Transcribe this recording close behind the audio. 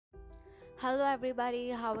Hello, everybody,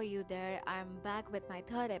 how are you there? I'm back with my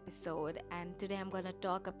third episode, and today I'm going to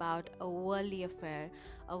talk about a worldly affair,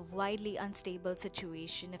 a widely unstable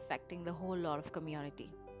situation affecting the whole lot of community.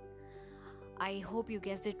 I hope you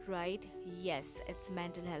guessed it right. Yes, it's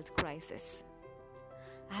mental health crisis.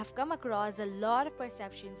 I have come across a lot of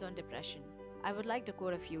perceptions on depression. I would like to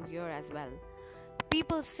quote a few here as well.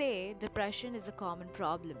 People say depression is a common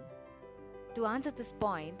problem. To answer this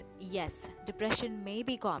point, yes, depression may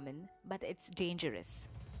be common, but it's dangerous.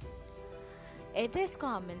 It is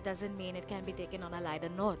common doesn't mean it can be taken on a lighter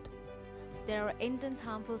note. There are intense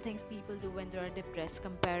harmful things people do when they are depressed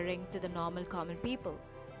comparing to the normal common people.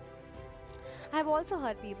 I've also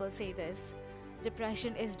heard people say this: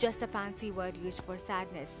 depression is just a fancy word used for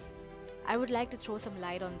sadness. I would like to throw some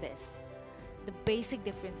light on this. The basic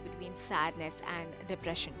difference between sadness and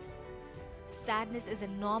depression. Sadness is a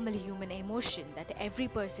normal human emotion that every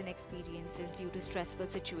person experiences due to stressful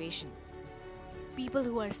situations. People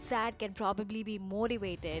who are sad can probably be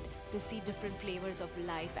motivated to see different flavors of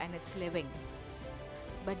life and its living.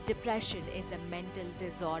 But depression is a mental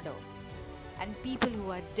disorder, and people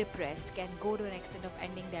who are depressed can go to an extent of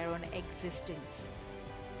ending their own existence.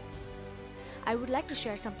 I would like to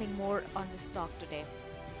share something more on this talk today.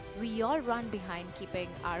 We all run behind keeping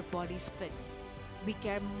our bodies fit. We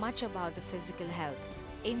care much about the physical health.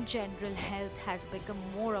 In general, health has become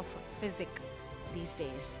more of a physic these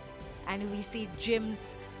days. And we see gyms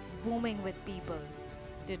booming with people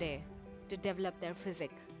today to develop their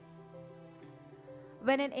physique.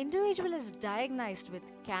 When an individual is diagnosed with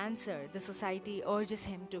cancer, the society urges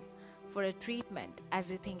him for a treatment as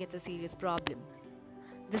they think it's a serious problem.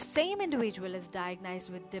 The same individual is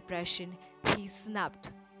diagnosed with depression, he's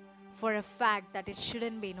snubbed for a fact that it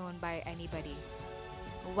shouldn't be known by anybody.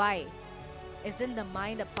 Why? Isn't the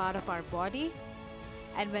mind a part of our body?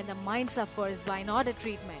 And when the mind suffers, why not a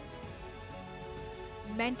treatment?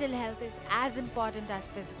 Mental health is as important as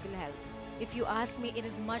physical health. If you ask me, it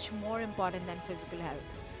is much more important than physical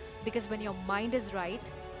health. Because when your mind is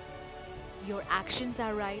right, your actions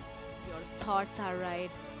are right, your thoughts are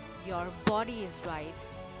right, your body is right,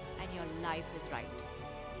 and your life is right.